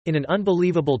In an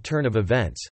unbelievable turn of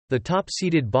events, the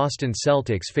top-seeded Boston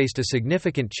Celtics faced a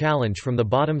significant challenge from the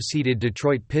bottom-seeded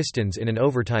Detroit Pistons in an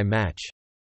overtime match.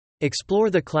 Explore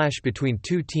the clash between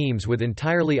two teams with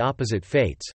entirely opposite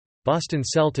fates. Boston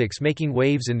Celtics making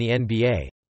waves in the NBA,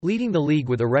 leading the league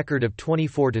with a record of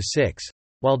 24-6,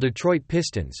 while Detroit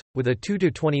Pistons, with a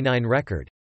 2-29 record,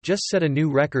 just set a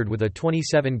new record with a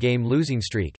 27-game losing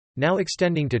streak, now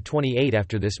extending to 28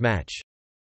 after this match.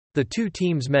 The two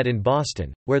teams met in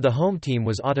Boston, where the home team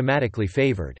was automatically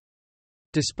favored.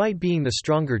 Despite being the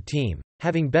stronger team,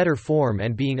 having better form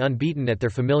and being unbeaten at their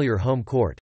familiar home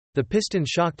court, the Pistons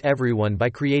shocked everyone by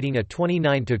creating a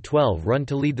 29-12 run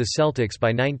to lead the Celtics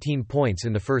by 19 points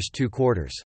in the first two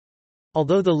quarters.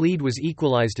 Although the lead was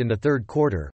equalized in the third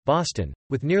quarter, Boston,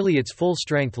 with nearly its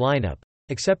full-strength lineup,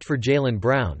 except for Jaylen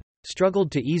Brown,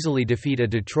 struggled to easily defeat a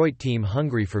Detroit team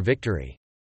hungry for victory.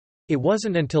 It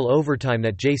wasn't until overtime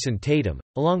that Jason Tatum,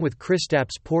 along with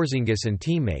Kristaps Porzingis and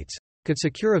teammates, could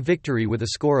secure a victory with a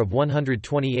score of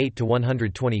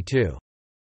 128-122.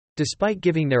 Despite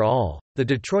giving their all, the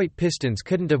Detroit Pistons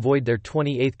couldn't avoid their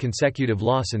 28th consecutive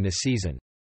loss in this season.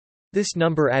 This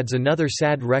number adds another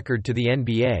sad record to the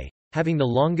NBA, having the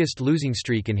longest losing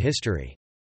streak in history.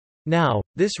 Now,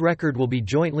 this record will be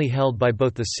jointly held by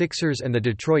both the Sixers and the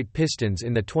Detroit Pistons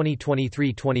in the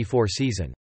 2023-24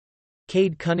 season.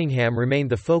 Cade Cunningham remained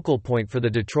the focal point for the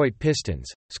Detroit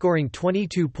Pistons, scoring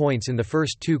 22 points in the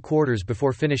first two quarters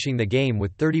before finishing the game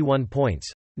with 31 points,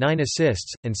 9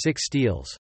 assists, and 6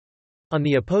 steals. On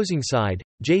the opposing side,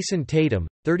 Jason Tatum,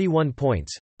 31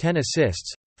 points, 10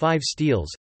 assists, 5 steals,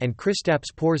 and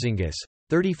Kristaps Porzingis,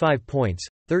 35 points,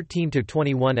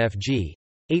 13-21 FG,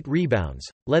 8 rebounds,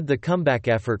 led the comeback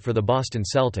effort for the Boston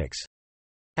Celtics.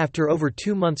 After over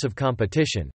 2 months of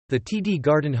competition, the TD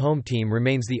Garden home team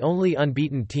remains the only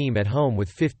unbeaten team at home with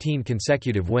 15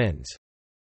 consecutive wins.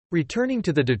 Returning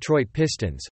to the Detroit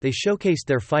Pistons, they showcased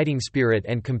their fighting spirit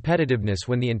and competitiveness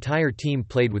when the entire team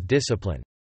played with discipline.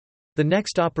 The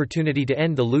next opportunity to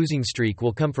end the losing streak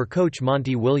will come for coach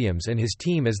Monty Williams and his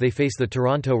team as they face the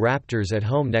Toronto Raptors at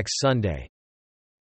home next Sunday.